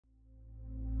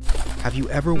Have you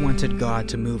ever wanted God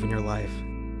to move in your life?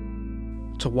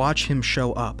 To watch Him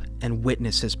show up and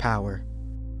witness His power?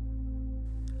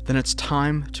 Then it's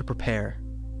time to prepare.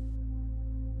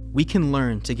 We can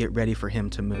learn to get ready for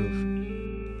Him to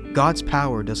move. God's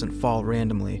power doesn't fall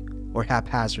randomly or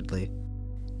haphazardly.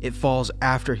 It falls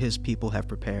after His people have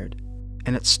prepared,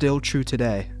 and it's still true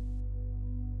today.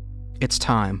 It's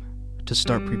time to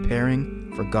start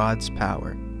preparing for God's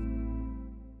power.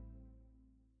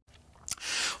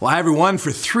 Well, hi everyone.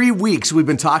 For 3 weeks, we've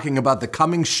been talking about the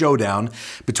coming showdown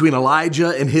between Elijah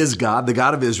and his God, the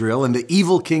God of Israel, and the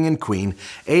evil king and queen,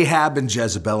 Ahab and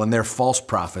Jezebel, and their false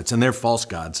prophets and their false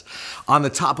gods on the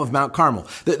top of Mount Carmel.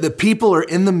 The people are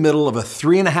in the middle of a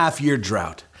 3.5-year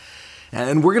drought.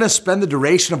 And we're going to spend the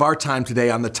duration of our time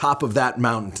today on the top of that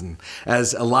mountain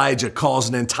as Elijah calls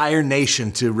an entire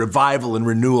nation to revival and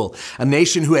renewal, a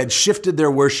nation who had shifted their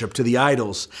worship to the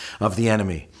idols of the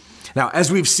enemy. Now,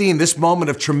 as we've seen, this moment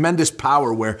of tremendous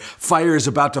power where fire is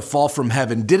about to fall from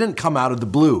heaven didn't come out of the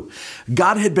blue.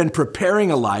 God had been preparing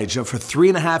Elijah for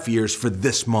 3.5 years for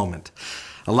this moment.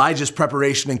 Elijah's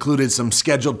preparation included some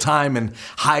scheduled time in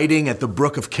hiding at the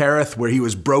brook of Kerith, where he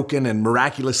was broken and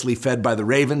miraculously fed by the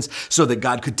ravens so that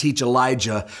God could teach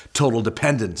Elijah total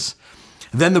dependence.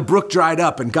 Then the brook dried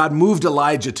up, and God moved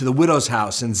Elijah to the widow's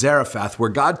house in Zarephath, where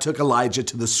God took Elijah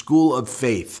to the school of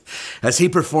faith as he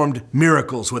performed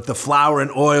miracles with the flour and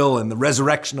oil and the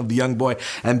resurrection of the young boy.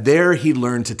 And there he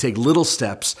learned to take little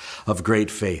steps of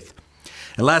great faith.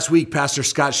 And last week, Pastor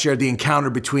Scott shared the encounter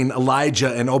between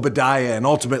Elijah and Obadiah and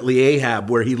ultimately Ahab,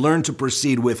 where he learned to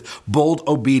proceed with bold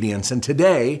obedience. And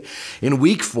today, in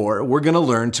week 4, we're going to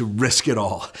learn to risk it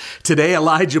all. Today,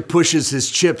 Elijah pushes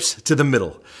his chips to the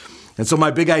middle. And so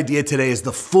my big idea today is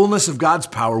the fullness of God's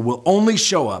power will only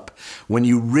show up when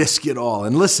you risk it all.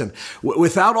 And listen,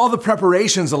 without all the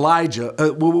preparations, Elijah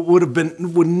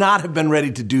would not have been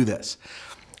ready to do this.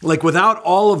 Like without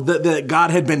all of that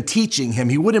God had been teaching him,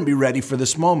 he wouldn't be ready for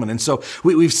this moment. And so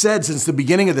we've said since the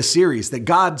beginning of the series that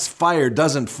God's fire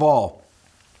doesn't fall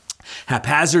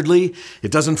haphazardly.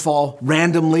 It doesn't fall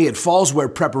randomly. It falls where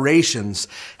preparations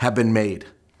have been made.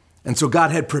 And so God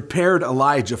had prepared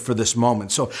Elijah for this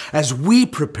moment. So as we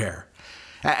prepare,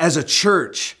 as a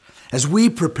church, as we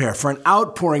prepare for an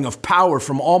outpouring of power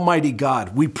from Almighty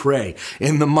God, we pray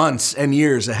in the months and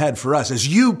years ahead for us. As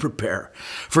you prepare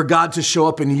for God to show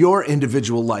up in your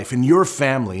individual life, in your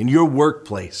family, in your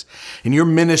workplace, in your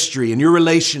ministry, in your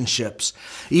relationships,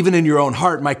 even in your own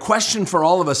heart, my question for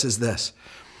all of us is this: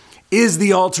 is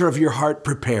the altar of your heart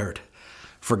prepared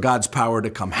for God's power to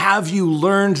come? Have you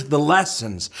learned the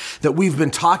lessons that we've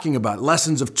been talking about,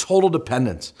 lessons of total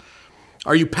dependence?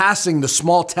 Are you passing the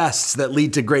small tests that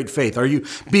lead to great faith? Are you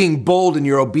being bold in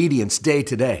your obedience day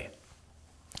to day?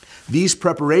 These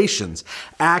preparations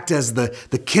act as the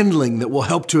kindling that will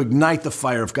help to ignite the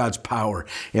fire of God's power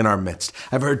in our midst.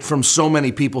 I've heard from so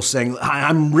many people saying,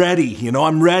 I'm ready,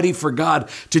 I'm ready for God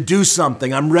to do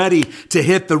something. I'm ready to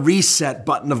hit the reset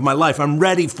button of my life. I'm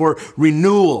ready for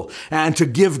renewal and to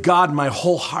give God my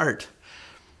whole heart.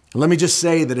 Let me just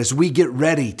say that as we get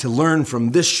ready to learn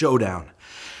from this showdown,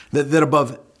 that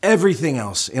above everything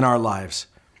else in our lives,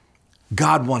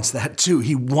 God wants that too.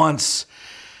 He wants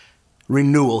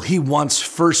renewal. He wants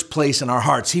first place in our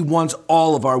hearts. He wants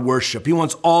all of our worship. He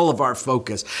wants all of our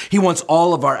focus. He wants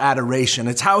all of our adoration.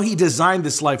 It's how He designed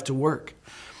this life to work.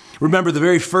 Remember the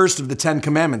very first of the 10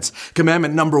 commandments.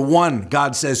 Commandment number 1,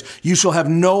 God says, you shall have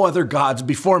no other gods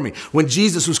before me. When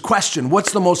Jesus was questioned,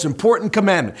 what's the most important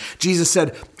commandment? Jesus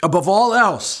said, above all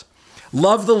else,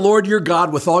 love the Lord your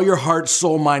God with all your heart,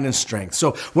 soul, mind, and strength.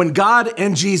 So when God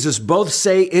and Jesus both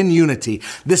say in unity,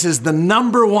 this is the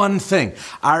number one thing,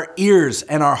 our ears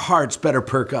and our hearts better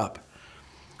perk up.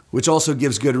 Which also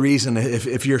gives good reason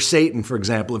if you're Satan, for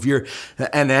example, if you're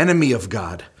an enemy of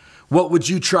God, what would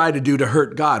you try to do to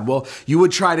hurt God? Well, you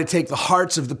would try to take the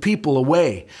hearts of the people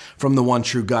away from the one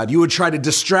true God. You would try to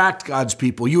distract God's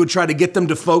people. You would try to get them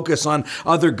to focus on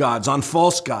other gods, on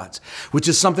false gods, which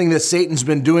is something that Satan's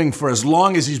been doing for as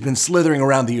long as he's been slithering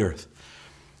around the earth,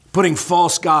 putting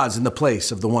false gods in the place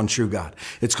of the one true God.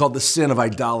 It's called the sin of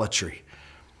idolatry.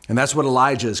 And that's what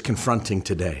Elijah is confronting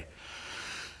today.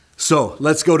 So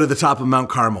let's go to the top of Mount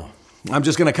Carmel. I'm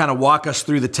just going to kind of walk us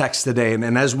through the text today.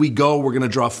 And as we go, we're going to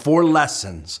draw 4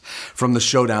 lessons from the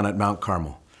showdown at Mount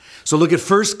Carmel. So look at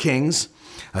 1 Kings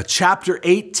chapter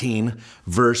 18,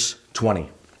 verse 20. It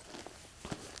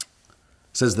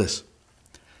says this: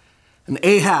 And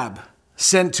Ahab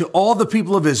sent to all the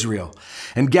people of Israel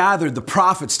and gathered the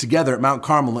prophets together at Mount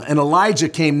Carmel. And Elijah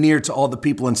came near to all the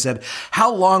people and said,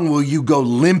 how long will you go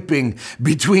limping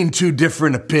between 2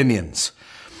 different opinions?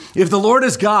 If the Lord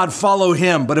is God, follow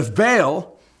him. But if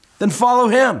Baal, then follow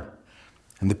him."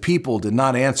 And the people did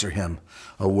not answer him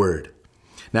a word.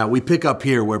 Now, we pick up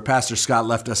here where Pastor Scott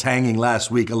left us hanging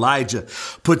last week. Elijah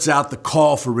puts out the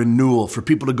call for renewal, for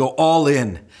people to go all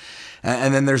in.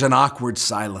 And then there's an awkward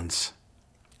silence.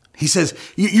 He says,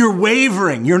 you're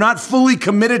wavering. You're not fully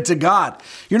committed to God.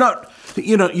 You're not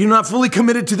fully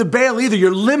committed to the Baal either.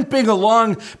 You're limping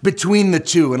along between the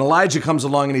two. And Elijah comes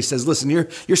along and he says, listen,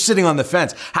 you're sitting on the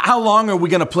fence. How long are we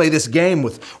going to play this game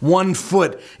with one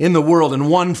foot in the world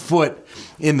and one foot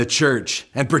in the church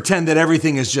and pretend that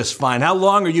everything is just fine? How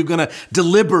long are you going to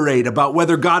deliberate about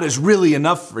whether God is really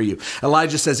enough for you?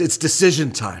 Elijah says, it's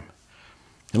decision time.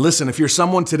 And listen, if you're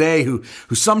someone today who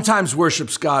sometimes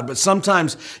worships God, but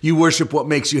sometimes you worship what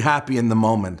makes you happy in the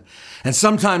moment, and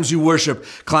sometimes you worship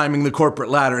climbing the corporate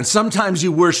ladder, and sometimes you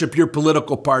worship your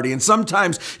political party, and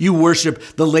sometimes you worship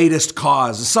the latest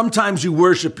cause, and sometimes you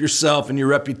worship yourself and your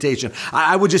reputation,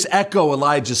 I would just echo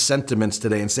Elijah's sentiments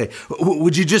today and say,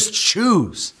 would you just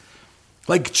choose?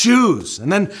 Like choose,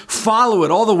 and then follow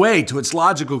it all the way to its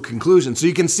logical conclusion so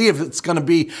you can see if it's going to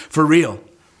be for real.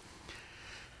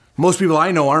 Most people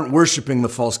I know aren't worshiping the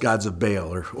false gods of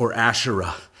Baal or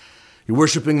Asherah. You're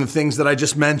worshiping the things that I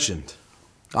just mentioned.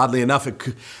 Oddly enough, it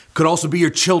could also be your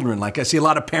children. Like I see a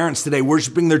lot of parents today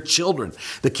worshiping their children.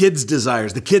 The kids'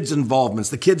 desires, the kids' involvements,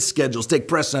 the kids' schedules take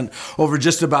precedent over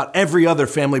just about every other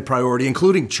family priority,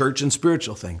 including church and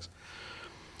spiritual things.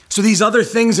 So these other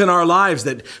things in our lives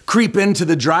that creep into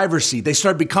the driver's seat, they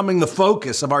start becoming the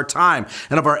focus of our time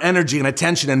and of our energy and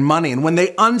attention and money. And when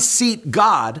they unseat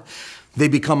God, they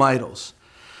become idols.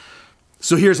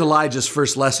 So here's Elijah's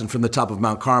first lesson from the top of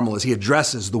Mount Carmel as he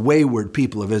addresses the wayward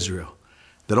people of Israel,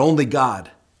 that only God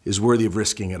is worthy of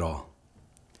risking it all.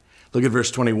 Look at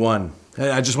verse 21.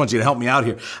 I just want you to help me out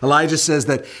here. Elijah says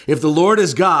that if the Lord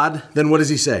is God, then what does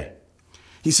he say?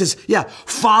 He says, yeah,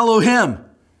 follow him.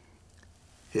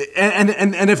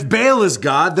 And if Baal is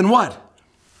God, then what?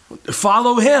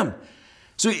 Follow him.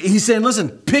 So he's saying, listen,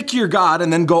 pick your God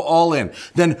and then go all in.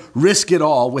 Then risk it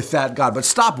all with that God. But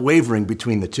stop wavering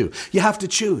between the two. You have to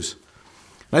choose.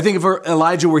 And I think if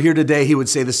Elijah were here today, he would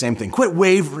say the same thing. Quit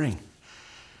wavering.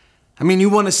 I mean,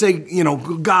 you want to say,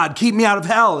 God, keep me out of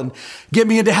hell and get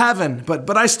me into heaven.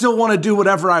 But I still want to do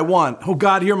whatever I want. Oh,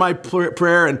 God, hear my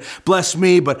prayer and bless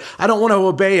me. But I don't want to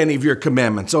obey any of your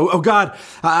commandments. Oh God,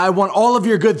 I want all of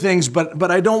your good things, but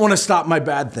I don't want to stop my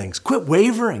bad things. Quit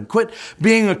wavering. Quit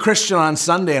being a Christian on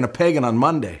Sunday and a pagan on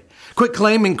Monday. Quit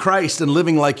claiming Christ and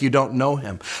living like you don't know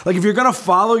him. Like if you're going to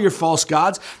follow your false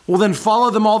gods, well, then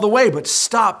follow them all the way, but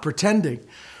stop pretending.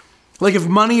 Like if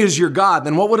money is your God,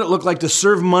 then what would it look like to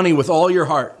serve money with all your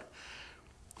heart?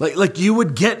 Like you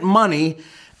would get money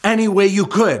any way you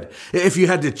could. If you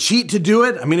had to cheat to do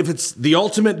it, I mean, if it's the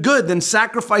ultimate good, then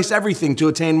sacrifice everything to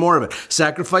attain more of it.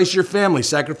 Sacrifice your family,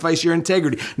 sacrifice your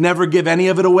integrity. Never give any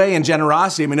of it away in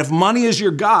generosity. I mean, if money is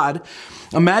your God,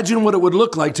 imagine what it would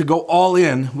look like to go all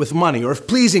in with money. Or if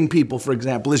pleasing people, for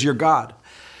example, is your God,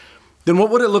 then what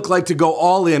would it look like to go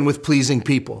all in with pleasing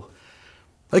people?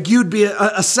 Like you'd be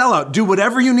a sellout. Do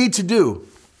whatever you need to do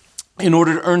in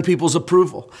order to earn people's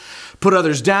approval. Put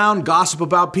others down, gossip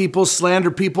about people,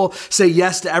 slander people, say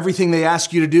yes to everything they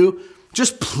ask you to do.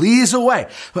 Just please away.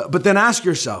 But then ask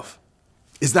yourself,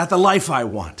 is that the life I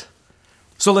want?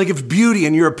 So like if beauty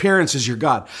and your appearance is your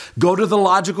God, go to the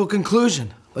logical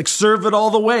conclusion. Like serve it all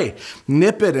the way.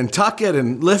 Nip it and tuck it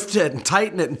and lift it and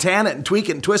tighten it and tan it and tweak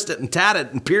it and twist it and tat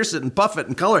it and pierce it and puff it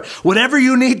and color it. Whatever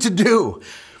you need to do.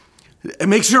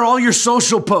 And make sure all your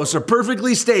social posts are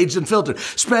perfectly staged and filtered.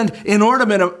 Spend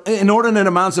inordinate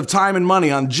amounts of time and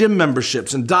money on gym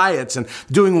memberships and diets and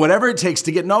doing whatever it takes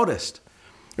to get noticed.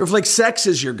 Or if like sex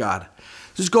is your God,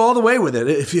 just go all the way with it.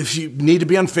 If you need to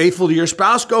be unfaithful to your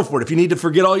spouse, go for it. If you need to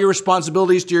forget all your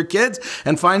responsibilities to your kids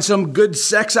and find some good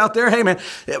sex out there, hey man,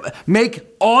 make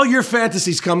all your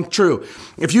fantasies come true.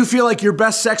 If you feel like your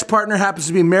best sex partner happens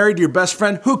to be married to your best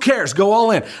friend, who cares? Go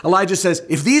all in. Elijah says,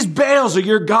 if these Baals are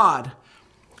your God,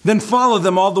 then follow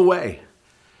them all the way.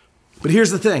 But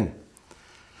here's the thing.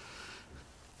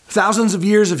 Thousands of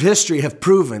years of history have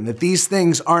proven that these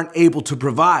things aren't able to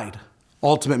provide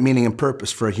ultimate meaning and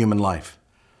purpose for a human life.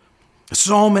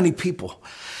 So many people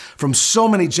from so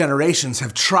many generations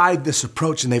have tried this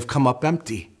approach and they've come up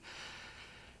empty.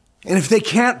 And if they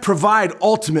can't provide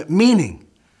ultimate meaning,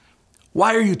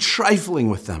 why are you trifling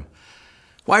with them?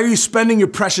 Why are you spending your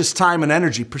precious time and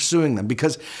energy pursuing them?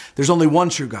 Because there's only one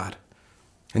true God,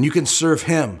 and you can serve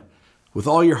him with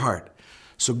all your heart.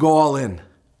 So go all in.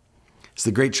 As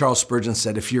the great Charles Spurgeon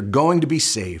said, if you're going to be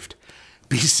saved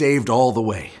all the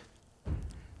way.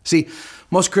 See,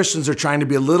 most Christians are trying to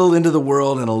be a little into the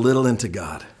world and a little into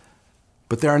God.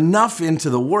 But they're enough into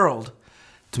the world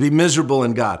to be miserable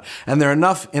in God, and they're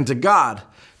enough into God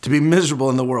to be miserable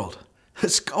in the world.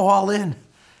 Let's go all in.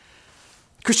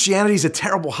 Christianity is a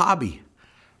terrible hobby.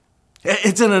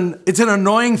 It's an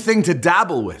annoying thing to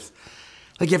dabble with.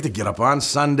 Like you have to get up on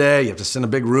Sunday, you have to sit in a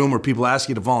big room where people ask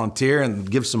you to volunteer and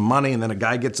give some money, and then a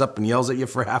guy gets up and yells at you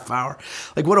for a half hour.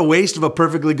 Like what a waste of a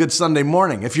perfectly good Sunday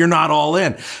morning if you're not all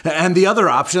in. And the other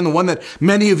option, the one that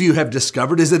many of you have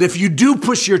discovered, is that if you do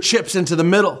push your chips into the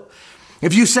middle,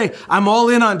 if you say, I'm all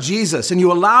in on Jesus, and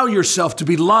you allow yourself to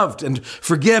be loved and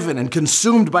forgiven and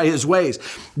consumed by his ways,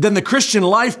 then the Christian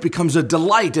life becomes a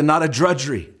delight and not a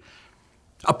drudgery.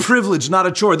 A privilege, not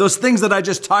a chore. Those things that I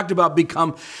just talked about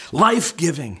become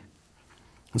life-giving.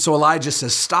 And so Elijah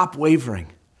says, stop wavering.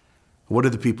 What do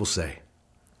the people say?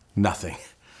 Nothing.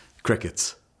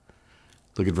 Crickets.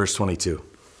 Look at verse 22.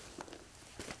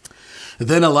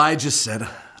 Then Elijah said,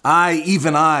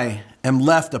 even I, am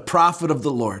left a prophet of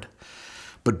the Lord,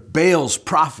 but Baal's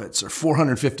prophets are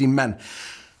 450 men.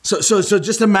 So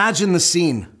just imagine the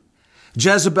scene.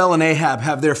 Jezebel and Ahab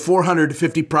have their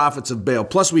 450 prophets of Baal.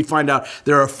 Plus we find out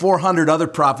there are 400 other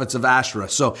prophets of Asherah.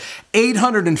 So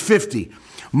 850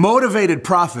 motivated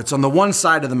prophets on the one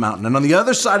side of the mountain. And on the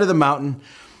other side of the mountain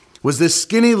was this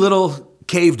skinny little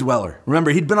cave dweller.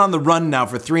 Remember, he'd been on the run now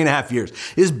for 3.5 years.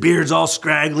 His beard's all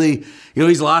scraggly.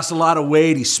 He's lost a lot of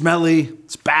weight. He's smelly.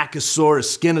 His back is sore. His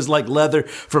skin is like leather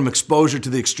from exposure to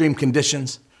the extreme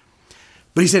conditions.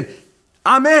 But he said,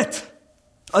 I'm it.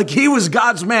 Like he was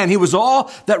God's man. He was all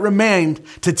that remained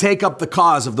to take up the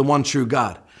cause of the one true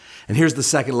God. And here's the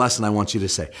second lesson I want you to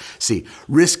say. See,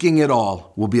 risking it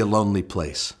all will be a lonely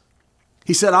place.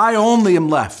 He said, I only am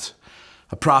left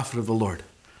a prophet of the Lord.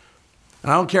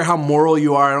 And I don't care how moral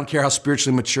you are. I don't care how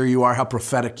spiritually mature you are, how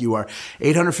prophetic you are.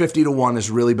 850 to 1 is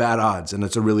really bad odds, and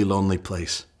it's a really lonely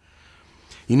place.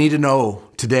 You need to know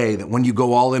today that when you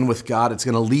go all in with God, it's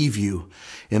going to leave you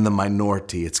in the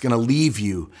minority. It's going to leave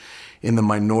you in the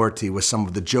minority with some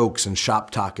of the jokes and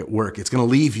shop talk at work. It's going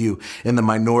to leave you in the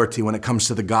minority when it comes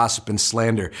to the gossip and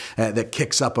slander that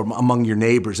kicks up among your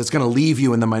neighbors. It's going to leave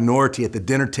you in the minority at the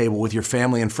dinner table with your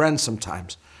family and friends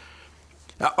sometimes.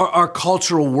 Our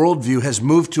cultural worldview has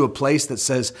moved to a place that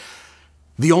says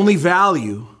the only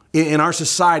value in our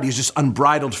society is just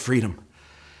unbridled freedom.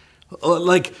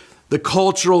 Like the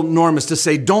cultural norm is to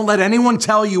say, don't let anyone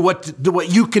tell you what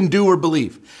you can do or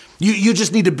believe. You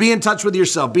just need to be in touch with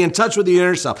yourself, be in touch with your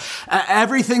inner self.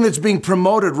 Everything that's being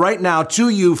promoted right now to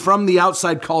you from the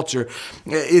outside culture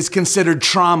is considered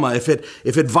trauma if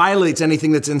it violates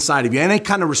anything that's inside of you. Any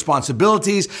kind of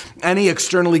responsibilities, any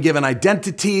externally given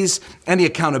identities, any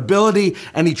accountability,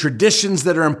 any traditions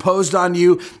that are imposed on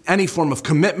you, any form of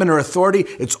commitment or authority,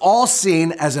 it's all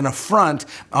seen as an affront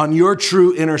on your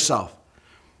true inner self.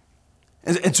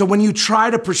 And so when you try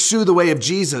to pursue the way of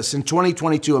Jesus in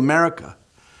 2022 America,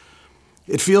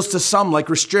 it feels to some like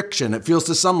restriction. It feels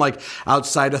to some like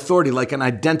outside authority, like an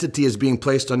identity is being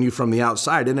placed on you from the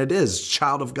outside, and it is,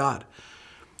 child of God.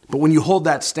 But when you hold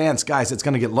that stance, guys, it's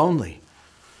going to get lonely.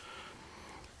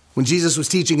 When Jesus was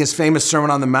teaching his famous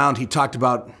Sermon on the Mount, he talked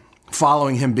about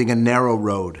following him being a narrow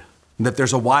road, and that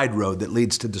there's a wide road that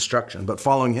leads to destruction, but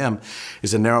following him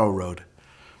is a narrow road.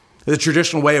 The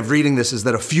traditional way of reading this is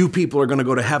that a few people are going to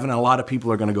go to heaven and a lot of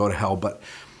people are going to go to hell, but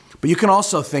you can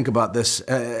also think about this,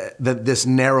 this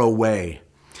narrow way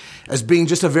as being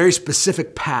just a very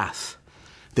specific path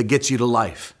that gets you to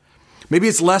life. Maybe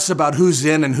it's less about who's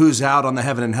in and who's out on the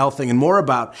heaven and hell thing and more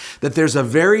about that there's a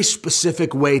very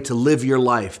specific way to live your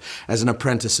life as an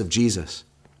apprentice of Jesus.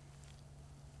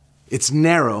 It's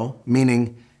narrow,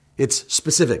 meaning it's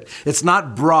specific. It's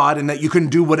not broad in that you can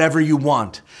do whatever you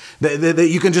want, that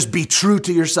you can just be true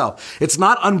to yourself. It's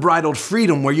not unbridled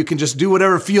freedom where you can just do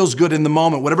whatever feels good in the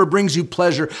moment, whatever brings you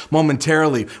pleasure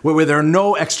momentarily, where there are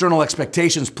no external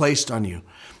expectations placed on you,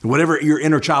 whatever your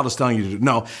inner child is telling you to do.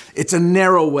 No, it's a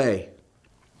narrow way.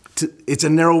 It's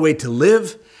a narrow way to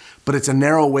live, but it's a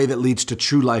narrow way that leads to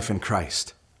true life in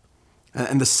Christ.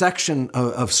 And the section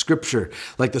of Scripture,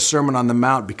 like the Sermon on the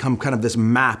Mount, become kind of this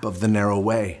map of the narrow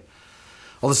way.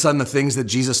 All of a sudden, the things that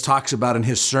Jesus talks about in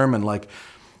his sermon, like,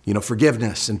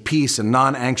 forgiveness and peace and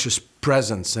non-anxious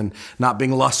presence and not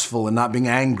being lustful and not being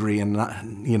angry and not,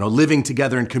 living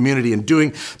together in community and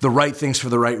doing the right things for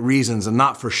the right reasons and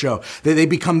not for show. They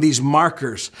become these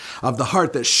markers of the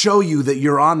heart that show you that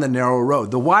you're on the narrow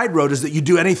road. The wide road is that you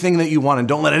do anything that you want and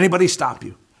don't let anybody stop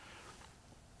you.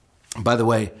 By the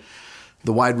way,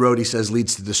 the wide road, he says,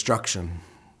 leads to destruction.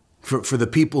 For the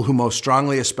people who most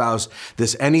strongly espouse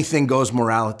this anything goes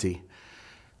morality,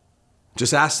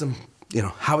 just ask them,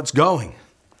 how it's going.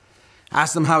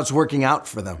 Ask them how it's working out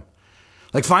for them.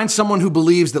 Like find someone who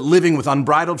believes that living with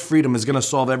unbridled freedom is going to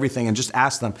solve everything and just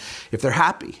ask them if they're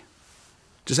happy.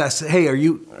 Just ask, hey, are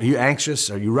you anxious?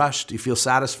 Are you rushed? Do you feel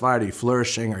satisfied? Are you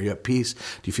flourishing? Are you at peace? Do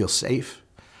you feel safe?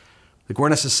 Like we're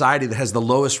in a society that has the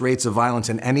lowest rates of violence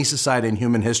in any society in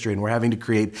human history, and we're having to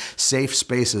create safe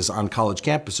spaces on college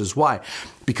campuses. Why?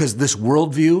 Because this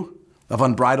worldview of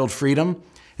unbridled freedom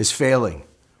is failing.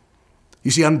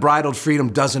 You see, unbridled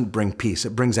freedom doesn't bring peace.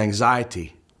 It brings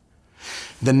anxiety.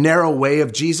 The narrow way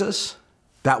of Jesus,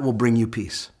 that will bring you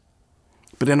peace.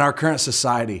 But in our current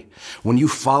society, when you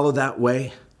follow that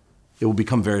way, it will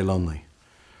become very lonely.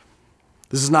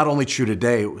 This is not only true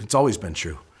today, it's always been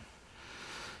true.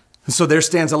 And so there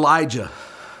stands Elijah,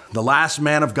 the last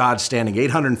man of God standing,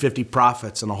 850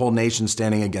 prophets and a whole nation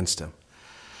standing against him.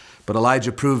 But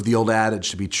Elijah proved the old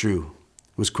adage to be true.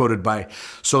 It was quoted by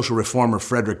social reformer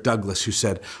Frederick Douglass, who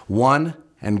said, "One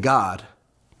and God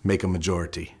make a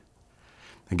majority."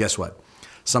 And guess what?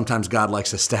 Sometimes God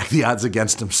likes to stack the odds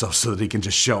against himself so that he can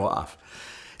just show off.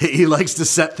 He likes to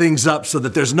set things up so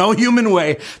that there's no human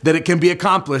way that it can be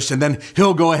accomplished, and then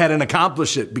he'll go ahead and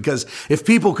accomplish it. Because if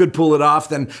people could pull it off,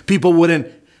 then people wouldn't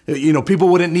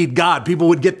need God. People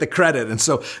would get the credit. And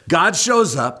so God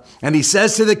shows up and he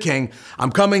says to the king,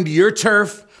 "I'm coming to your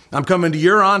turf. I'm coming to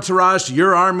your entourage, to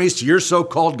your armies, to your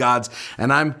so-called gods,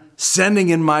 and I'm sending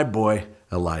in my boy,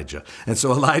 Elijah." And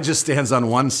so Elijah stands on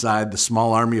one side, the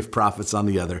small army of prophets on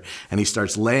the other, and he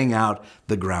starts laying out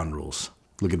the ground rules.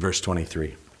 Look at verse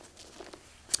 23.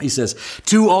 He says,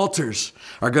 2 altars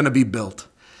are going to be built,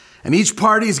 and each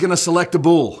party is going to select a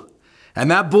bull. And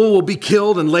that bull will be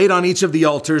killed and laid on each of the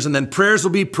altars, and then prayers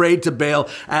will be prayed to Baal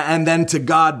and then to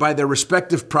God by their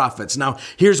respective prophets. Now,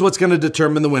 here's what's going to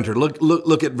determine the winter.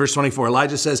 Look at verse 24.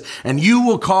 Elijah says, "And you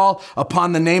will call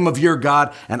upon the name of your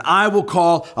God, and I will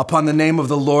call upon the name of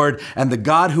the Lord, and the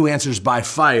God who answers by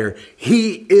fire,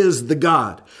 he is the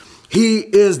God." He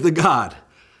is the God.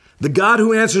 The God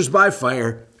who answers by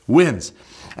fire wins.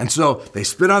 And so they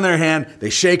spit on their hand, they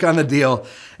shake on the deal,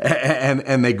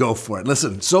 and they go for it.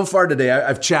 Listen, so far today,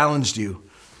 I've challenged you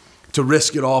to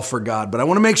risk it all for God. But I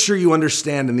want to make sure you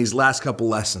understand in these last couple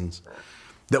lessons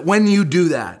that when you do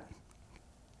that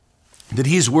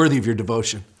he's worthy of your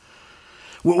devotion.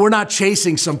 We're not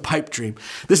chasing some pipe dream.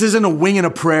 This isn't a wing and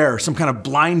a prayer, some kind of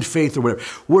blind faith or whatever.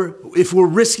 If we're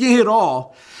risking it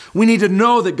all, we need to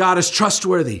know that God is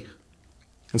trustworthy.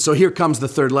 And so here comes the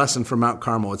third lesson from Mount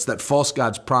Carmel. It's that false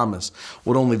gods promise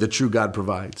what only the true God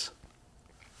provides.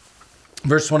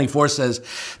 Verse 24 says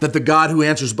that the God who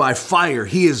answers by fire,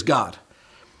 he is God.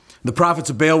 The prophets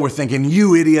of Baal were thinking,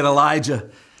 "You idiot Elijah,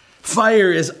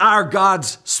 fire is our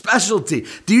God's specialty.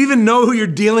 Do you even know who you're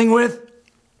dealing with?"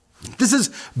 This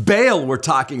is Baal we're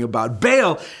talking about.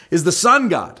 Baal is the sun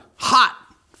god, hot,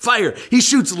 fire. He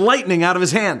shoots lightning out of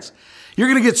his hands. You're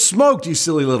going to get smoked, you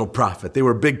silly little prophet. They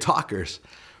were big talkers.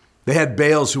 They had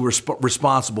Baals who were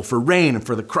responsible for rain and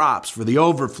for the crops, for the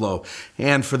overflow,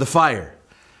 and for the fire.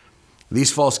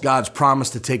 These false gods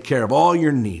promise to take care of all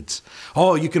your needs.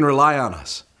 Oh, you can rely on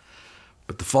us.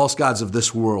 But the false gods of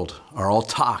this world are all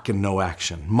talk and no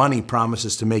action. Money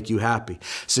promises to make you happy.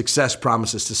 Success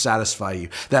promises to satisfy you.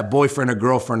 That boyfriend or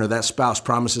girlfriend or that spouse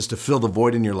promises to fill the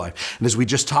void in your life. And as we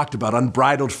just talked about,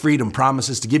 unbridled freedom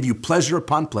promises to give you pleasure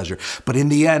upon pleasure. But in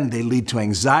the end, they lead to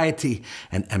anxiety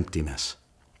and emptiness.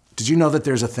 Did you know that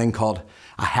there's a thing called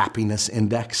a happiness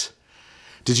index?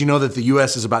 Did you know that the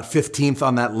U.S. is about 15th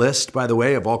on that list, by the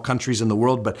way, of all countries in the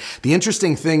world? But the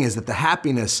interesting thing is that the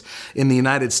happiness in the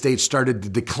United States started to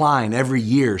decline every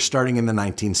year, starting in the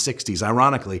 1960s,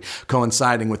 ironically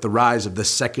coinciding with the rise of this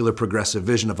secular progressive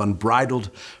vision of unbridled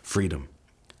freedom.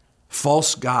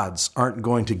 False gods aren't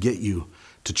going to get you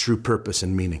to true purpose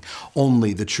and meaning.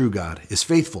 Only the true God is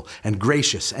faithful and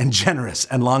gracious and generous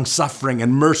and long-suffering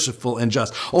and merciful and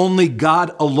just. Only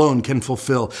God alone can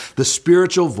fulfill the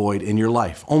spiritual void in your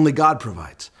life. Only God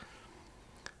provides.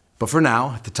 But for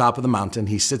now, at the top of the mountain,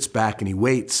 he sits back and he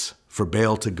waits for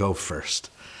Baal to go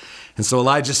first. And so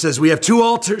Elijah says, "We have 2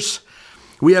 altars.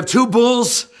 We have 2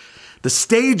 bulls. The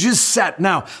stage is set."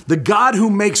 Now, the God who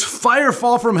makes fire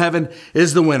fall from heaven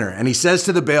is the winner. And he says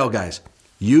to the Baal guys,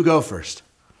 "You go first."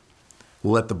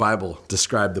 We'll let the Bible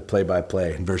describe the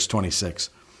play-by-play in verse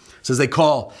 26. It says, "They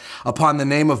call upon the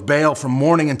name of Baal from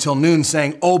morning until noon,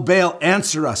 saying, 'O Baal,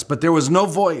 answer us.' But there was no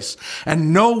voice,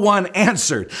 and no one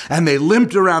answered. And they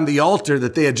limped around the altar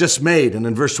that they had just made." And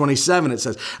in verse 27, it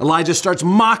says, Elijah starts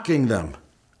mocking them.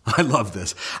 I love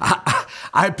this.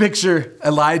 I picture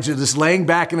Elijah just laying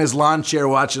back in his lawn chair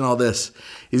watching all this.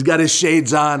 He's got his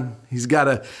shades on. He's got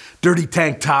a dirty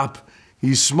tank top.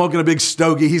 He's smoking a big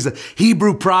stogie. He's a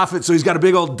Hebrew prophet, so he's got a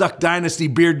big old Duck Dynasty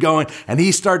beard going, and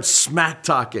he starts smack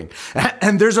talking.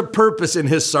 And there's a purpose in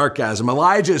his sarcasm.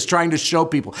 Elijah is trying to show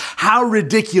people how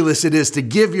ridiculous it is to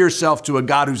give yourself to a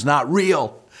God who's not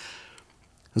real.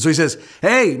 And so he says,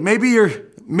 hey, maybe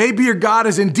your God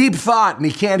is in deep thought and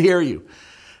he can't hear you.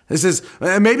 He says,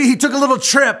 maybe he took a little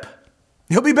trip.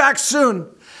 He'll be back soon,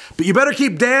 but you better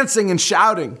keep dancing and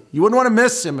shouting. You wouldn't want to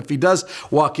miss him if he does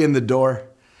walk in the door.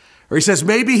 Or he says,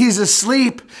 maybe he's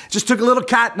asleep, just took a little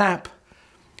cat nap.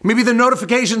 Maybe the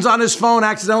notifications on his phone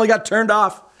accidentally got turned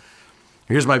off.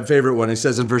 Here's my favorite one. He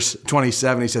says in verse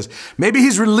 27, he says, maybe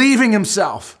he's relieving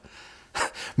himself.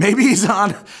 Maybe he's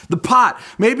on the pot.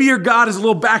 Maybe your God is a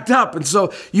little backed up, and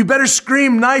so you better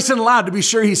scream nice and loud to be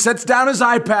sure he sets down his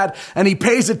iPad and he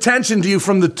pays attention to you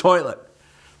from the toilet.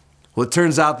 Well, it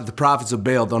turns out that the prophets of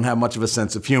Baal don't have much of a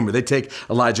sense of humor. They take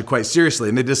Elijah quite seriously,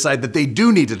 and they decide that they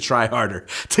do need to try harder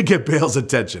to get Baal's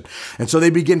attention. And so they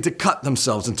begin to cut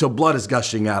themselves until blood is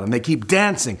gushing out, and they keep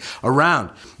dancing around.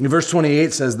 And verse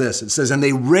 28 says this. It says, and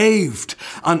they raved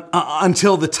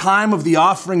until the time of the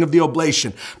offering of the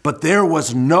oblation, but there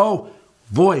was no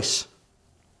voice.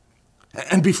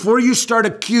 And before you start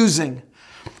accusing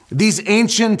these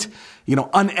ancient,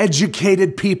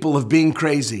 uneducated people of being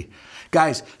crazy,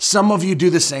 guys, some of you do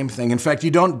the same thing. In fact,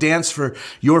 you don't dance for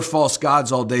your false gods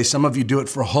all day. Some of you do it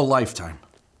for a whole lifetime.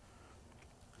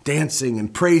 Dancing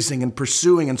and praising and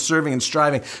pursuing and serving and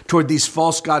striving toward these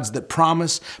false gods that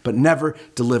promise but never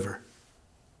deliver.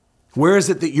 Where is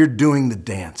it that you're doing the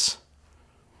dance?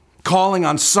 Calling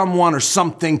on someone or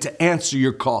something to answer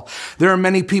your call. There are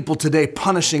many people today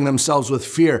punishing themselves with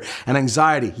fear and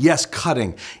anxiety. Yes,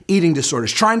 cutting, eating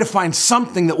disorders, trying to find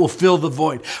something that will fill the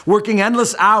void. Working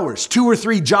endless hours, 2 or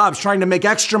 3 jobs, trying to make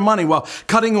extra money while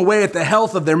cutting away at the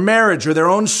health of their marriage or their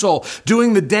own soul.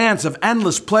 Doing the dance of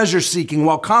endless pleasure seeking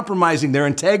while compromising their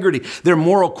integrity, their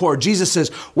moral core. Jesus says,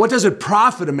 what does it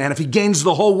profit a man if he gains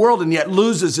the whole world and yet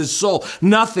loses his soul?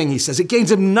 Nothing, he says. It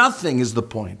gains him nothing is the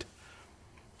point.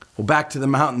 Well, back to the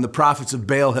mountain, the prophets of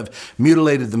Baal have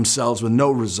mutilated themselves with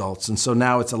no results. And so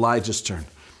now it's Elijah's turn.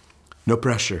 No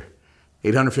pressure.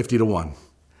 850 to 1.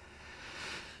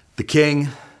 The king,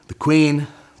 the queen,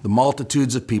 the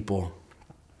multitudes of people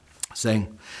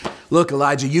saying, look,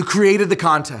 Elijah, you created the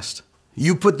contest.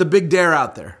 You put the big dare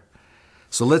out there.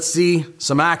 So let's see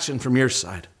some action from your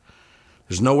side.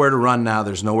 There's nowhere to run now.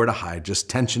 There's nowhere to hide. Just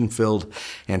tension-filled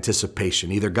anticipation.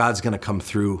 Either God's going to come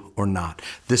through or not.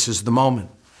 This is the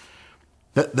moment.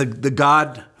 The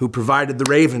God who provided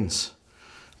the ravens,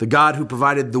 the God who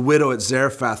provided the widow at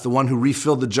Zarephath, the one who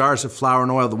refilled the jars of flour and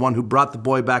oil, the one who brought the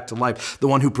boy back to life, the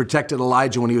one who protected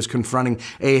Elijah when he was confronting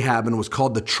Ahab and was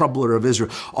called the troubler of Israel.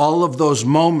 All of those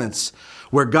moments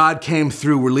where God came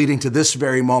through were leading to this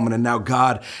very moment, and now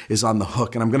God is on the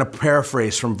hook. And I'm going to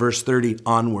paraphrase from verse 30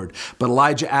 onward. But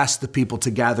Elijah asked the people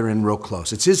to gather in real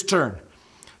close. It's his turn.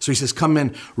 So he says, come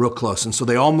in real close. And so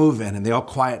they all move in and they all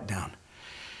quiet down.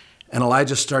 And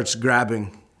Elijah starts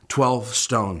grabbing 12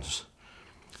 stones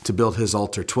to build his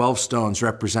altar, 12 stones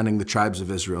representing the tribes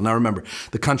of Israel. Now remember,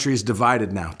 the country is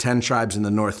divided now, 10 tribes in the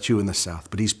north, 2 in the south.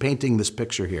 But he's painting this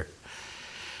picture here.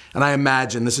 And I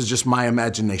imagine, this is just my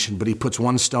imagination, but he puts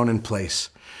 1 stone in place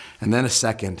and then a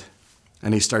second,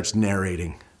 and he starts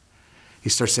narrating. He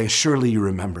starts saying, surely you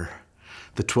remember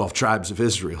the 12 tribes of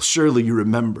Israel. Surely you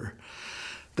remember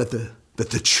that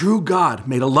the true God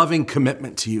made a loving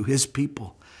commitment to you, his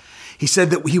people. He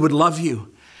said that he would love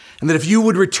you, and that if you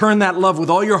would return that love with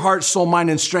all your heart, soul,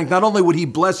 mind, and strength, not only would he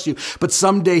bless you, but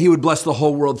someday he would bless the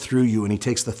whole world through you. And he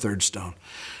takes the 3rd stone,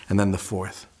 and then the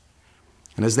 4th.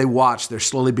 And as they watch, they're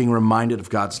slowly being reminded of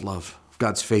God's love, of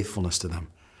God's faithfulness to them.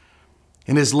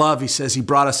 In his love, he says, he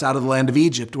brought us out of the land of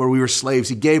Egypt where we were slaves.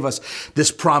 He gave us this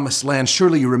promised land.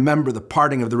 Surely you remember the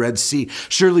parting of the Red Sea.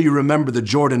 Surely you remember the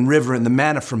Jordan River and the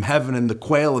manna from heaven and the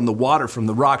quail and the water from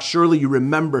the rock. Surely you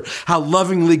remember how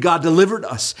lovingly God delivered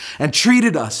us and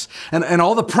treated us and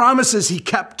all the promises he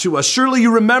kept to us. Surely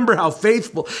you remember how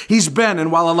faithful he's been.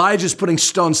 And while Elijah's putting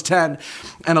stones 10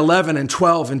 and 11 and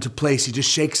 12 into place, he just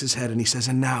shakes his head and he says,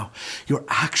 and now you're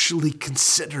actually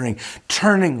considering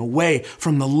turning away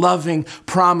from the loving,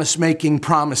 promise-making,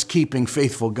 promise-keeping,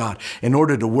 faithful God in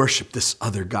order to worship this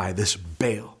other guy, this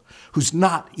Baal, who's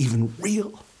not even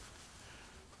real.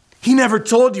 He never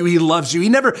told you he loves you. He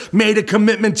never made a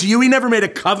commitment to you. He never made a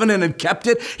covenant and kept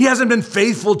it. He hasn't been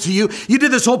faithful to you. You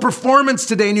did this whole performance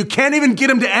today and you can't even get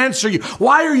him to answer you.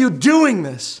 Why are you doing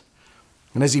this?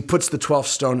 And as he puts the 12th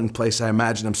stone in place, I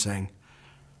imagine him saying,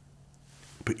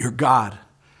 but your God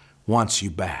wants you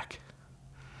back.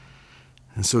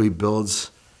 And so he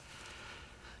builds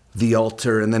the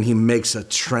altar, and then he makes a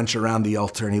trench around the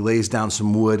altar, and he lays down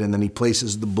some wood, and then he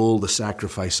places the bull, the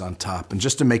sacrifice, on top. And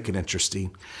just to make it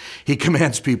interesting, he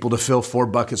commands people to fill 4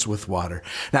 buckets with water.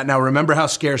 Now remember how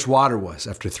scarce water was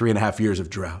after 3.5 years of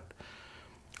drought.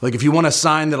 Like, if you want a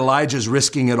sign that Elijah's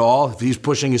risking it all, if he's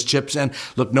pushing his chips in,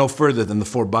 look no further than the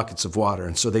 4 buckets of water.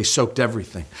 And so they soaked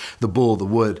everything, the bull, the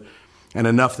wood, and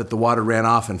enough that the water ran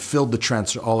off and filled the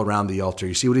trench all around the altar.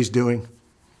 You see what he's doing?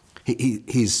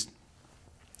 He's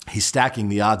stacking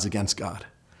the odds against God.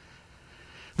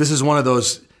 This is one of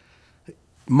those,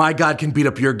 my God can beat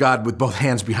up your God with both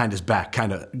hands behind his back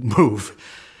kind of move.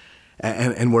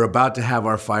 And we're about to have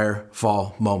our fire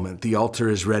fall moment. The altar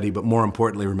is ready, but more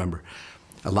importantly, remember,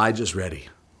 Elijah's ready.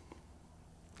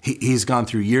 He's gone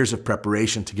through years of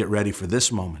preparation to get ready for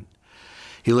this moment.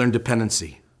 He learned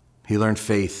dependency. He learned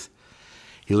faith.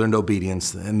 He learned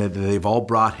obedience. And that they've all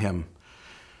brought him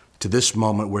to this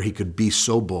moment where he could be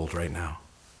so bold right now.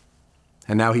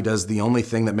 And now he does the only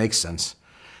thing that makes sense.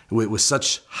 With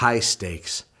such high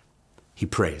stakes, he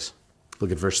prays.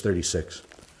 Look at verse 36.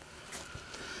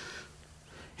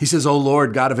 He says, O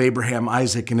Lord, God of Abraham,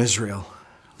 Isaac, and Israel,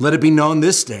 let it be known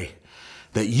this day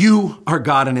that you are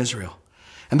God in Israel,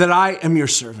 and that I am your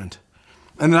servant,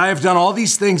 and that I have done all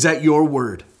these things at your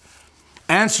word.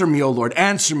 Answer me, O Lord,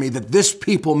 answer me, that this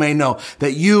people may know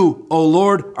that you, O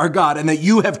Lord, are God, and that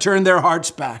you have turned their hearts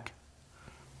back.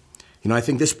 You know, I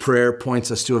think this prayer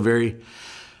points us to a very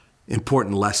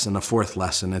important lesson, a 4th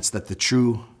lesson. It's that the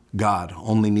true God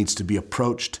only needs to be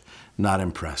approached, not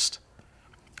impressed.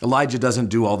 Elijah doesn't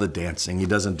do all the dancing. He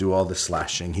doesn't do all the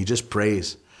slashing. He just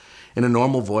prays in a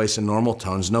normal voice and normal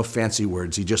tones, no fancy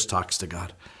words. He just talks to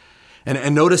God.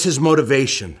 And notice his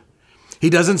motivation. He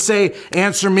doesn't say,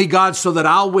 answer me, God, so that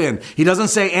I'll win. He doesn't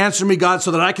say, answer me, God,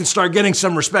 so that I can start getting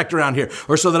some respect around here,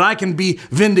 or so that I can be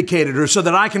vindicated, or so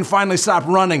that I can finally stop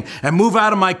running and move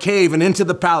out of my cave and into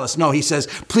the palace. No, he says,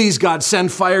 please, God,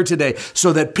 send fire today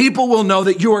so that people will know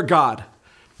that you are God.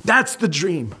 That's the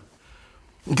dream.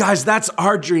 Guys, that's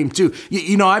our dream too.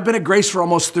 You know, I've been at Grace for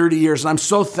almost 30 years, and I'm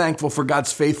so thankful for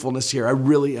God's faithfulness here. I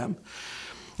really am.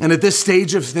 And at this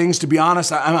stage of things, to be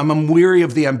honest, I'm weary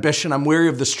of the ambition. I'm weary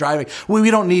of the striving.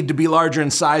 We don't need to be larger in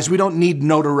size. We don't need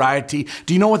notoriety.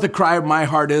 Do you know what the cry of my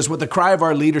heart is? What the cry of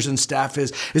our leaders and staff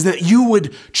is that you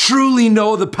would truly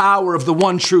know the power of the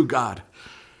one true God.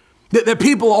 That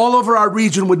people all over our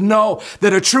region would know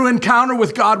that a true encounter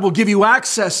with God will give you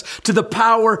access to the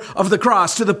power of the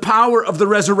cross, to the power of the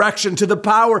resurrection, to the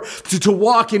power to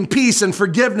walk in peace and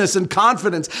forgiveness and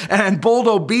confidence and bold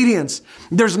obedience.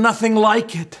 There's nothing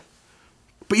like it.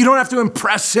 But you don't have to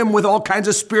impress him with all kinds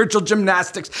of spiritual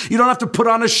gymnastics. You don't have to put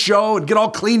on a show and get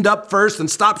all cleaned up first and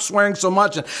stop swearing so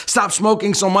much and stop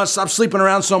smoking so much, stop sleeping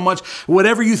around so much.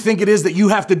 Whatever you think it is that you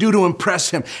have to do to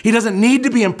impress him. He doesn't need to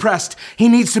be impressed. He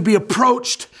needs to be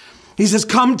approached. He says,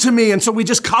 come to me. And so we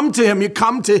just come to him. You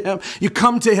come to him. You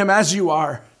come to him as you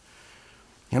are.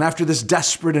 And after this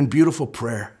desperate and beautiful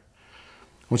prayer,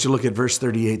 I want you to look at verse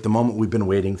 38, the moment we've been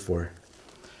waiting for. It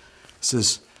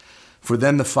says, for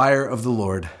then the fire of the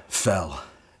Lord fell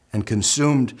and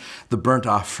consumed the burnt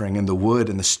offering and the wood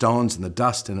and the stones and the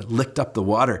dust, and it licked up the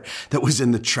water that was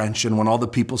in the trench. And when all the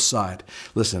people saw it,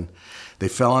 listen, they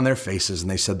fell on their faces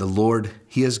and they said, the Lord,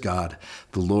 he is God.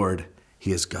 The Lord,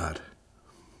 he is God.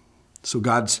 So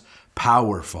God's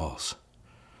power falls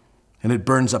and it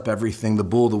burns up everything, the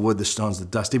bull, the wood, the stones, the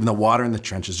dust, even the water in the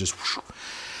trench is just, whoosh,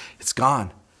 it's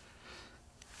gone.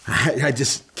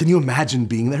 Can you imagine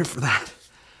being there for that?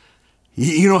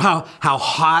 You know how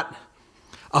hot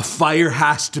a fire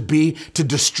has to be to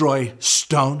destroy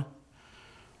stone?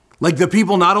 Like, the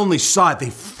people not only saw it, they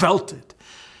felt it.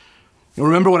 You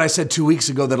remember what I said 2 weeks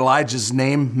ago that Elijah's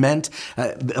name meant?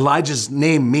 Elijah's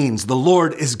name means the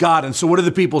Lord is God. And so what are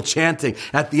the people chanting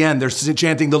at the end? They're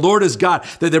chanting, the Lord is God.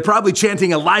 They're probably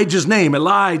chanting Elijah's name,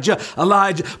 Elijah,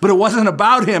 Elijah. But it wasn't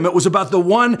about him. It was about the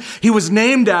one he was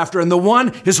named after and the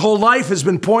one his whole life has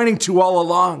been pointing to all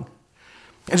along.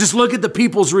 And just look at the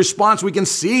people's response. We can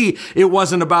see it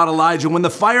wasn't about Elijah. When the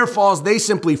fire falls, they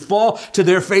simply fall to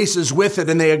their faces with it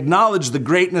and they acknowledge the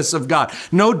greatness of God.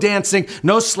 No dancing,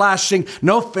 no slashing,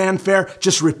 no fanfare,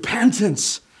 just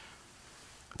repentance.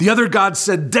 The other gods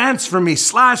said, dance for me,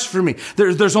 slash for me.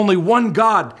 There's only one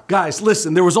God. Guys,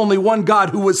 listen, there was only one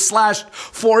God who was slashed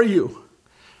for you.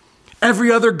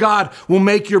 Every other God will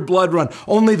make your blood run.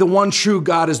 Only the one true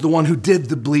God is the one who did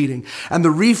the bleeding. And the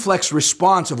reflex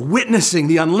response of witnessing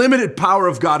the unlimited power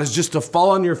of God is just to fall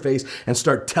on your face and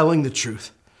start telling the truth.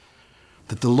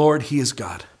 That the Lord, he is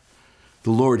God.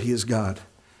 The Lord, he is God.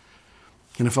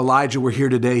 And if Elijah were here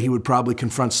today, he would probably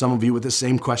confront some of you with the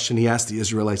same question he asked the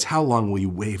Israelites. How long will you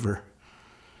waver?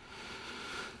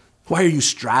 Why are you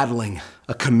straddling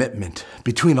a commitment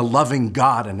between a loving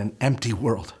God and an empty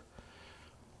world?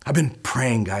 I've been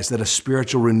praying, guys, that a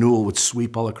spiritual renewal would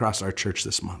sweep all across our church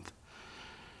this month.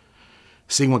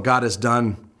 Seeing what God has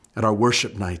done at our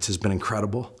worship nights has been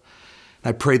incredible.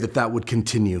 I pray that that would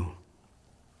continue.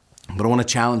 But I want to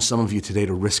challenge some of you today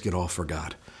to risk it all for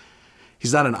God.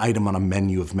 He's not an item on a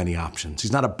menu of many options.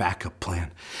 He's not a backup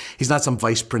plan. He's not some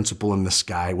vice principal in the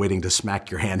sky waiting to smack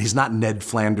your hand. He's not Ned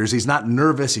Flanders. He's not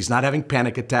nervous. He's not having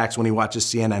panic attacks when he watches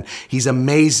CNN. He's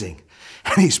amazing,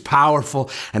 and he's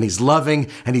powerful, and he's loving,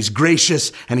 and he's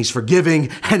gracious, and he's forgiving,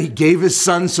 and he gave his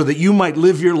son so that you might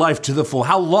live your life to the full.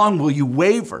 How long will you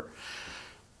waver?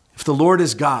 If the Lord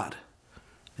is God,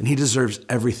 then he deserves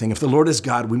everything. If the Lord is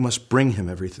God, we must bring him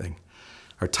everything.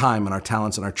 Our time and our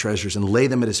talents and our treasures, and lay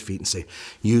them at his feet and say,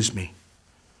 use me.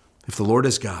 If the Lord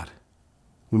is God,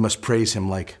 we must praise him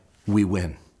like we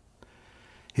win.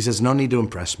 He says, no need to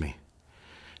impress me.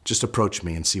 Just approach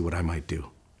me and see what I might do.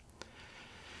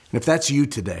 And if that's you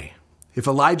today, if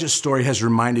Elijah's story has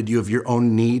reminded you of your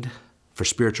own need for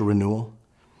spiritual renewal,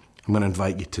 I'm going to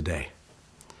invite you today,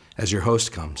 as your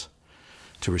host comes,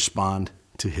 to respond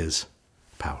to his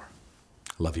power.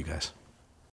 I love you guys.